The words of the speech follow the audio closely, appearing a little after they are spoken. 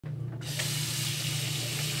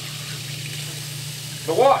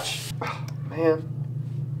The watch! Oh, man.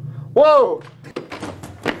 Whoa!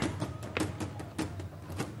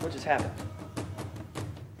 What just happened?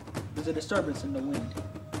 There's a disturbance in the wind.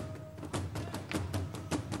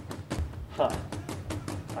 Huh.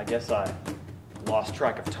 I guess I lost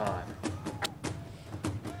track of time.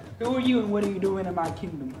 Who are you and what are you doing in my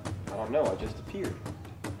kingdom? I don't know, I just appeared.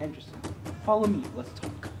 Interesting. Follow me, let's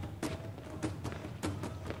talk.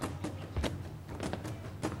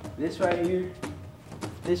 This right here,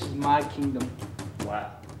 this is my kingdom.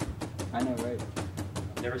 Wow. I know, right?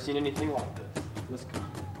 Never seen anything like this. Let's go.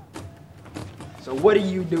 So what are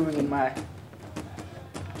you doing in my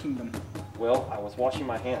kingdom? Well, I was washing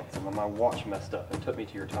my hands and when my watch messed up, it took me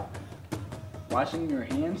to your time. Washing your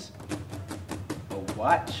hands? A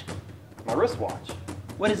watch? My wristwatch.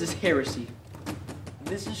 What is this heresy?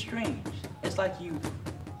 This is strange. It's like you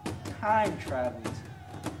time traveled.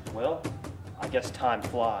 Well, I guess time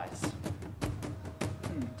flies.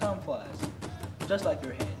 Time flies. Just like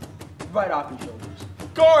your head. Right off your shoulders.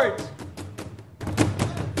 Guards!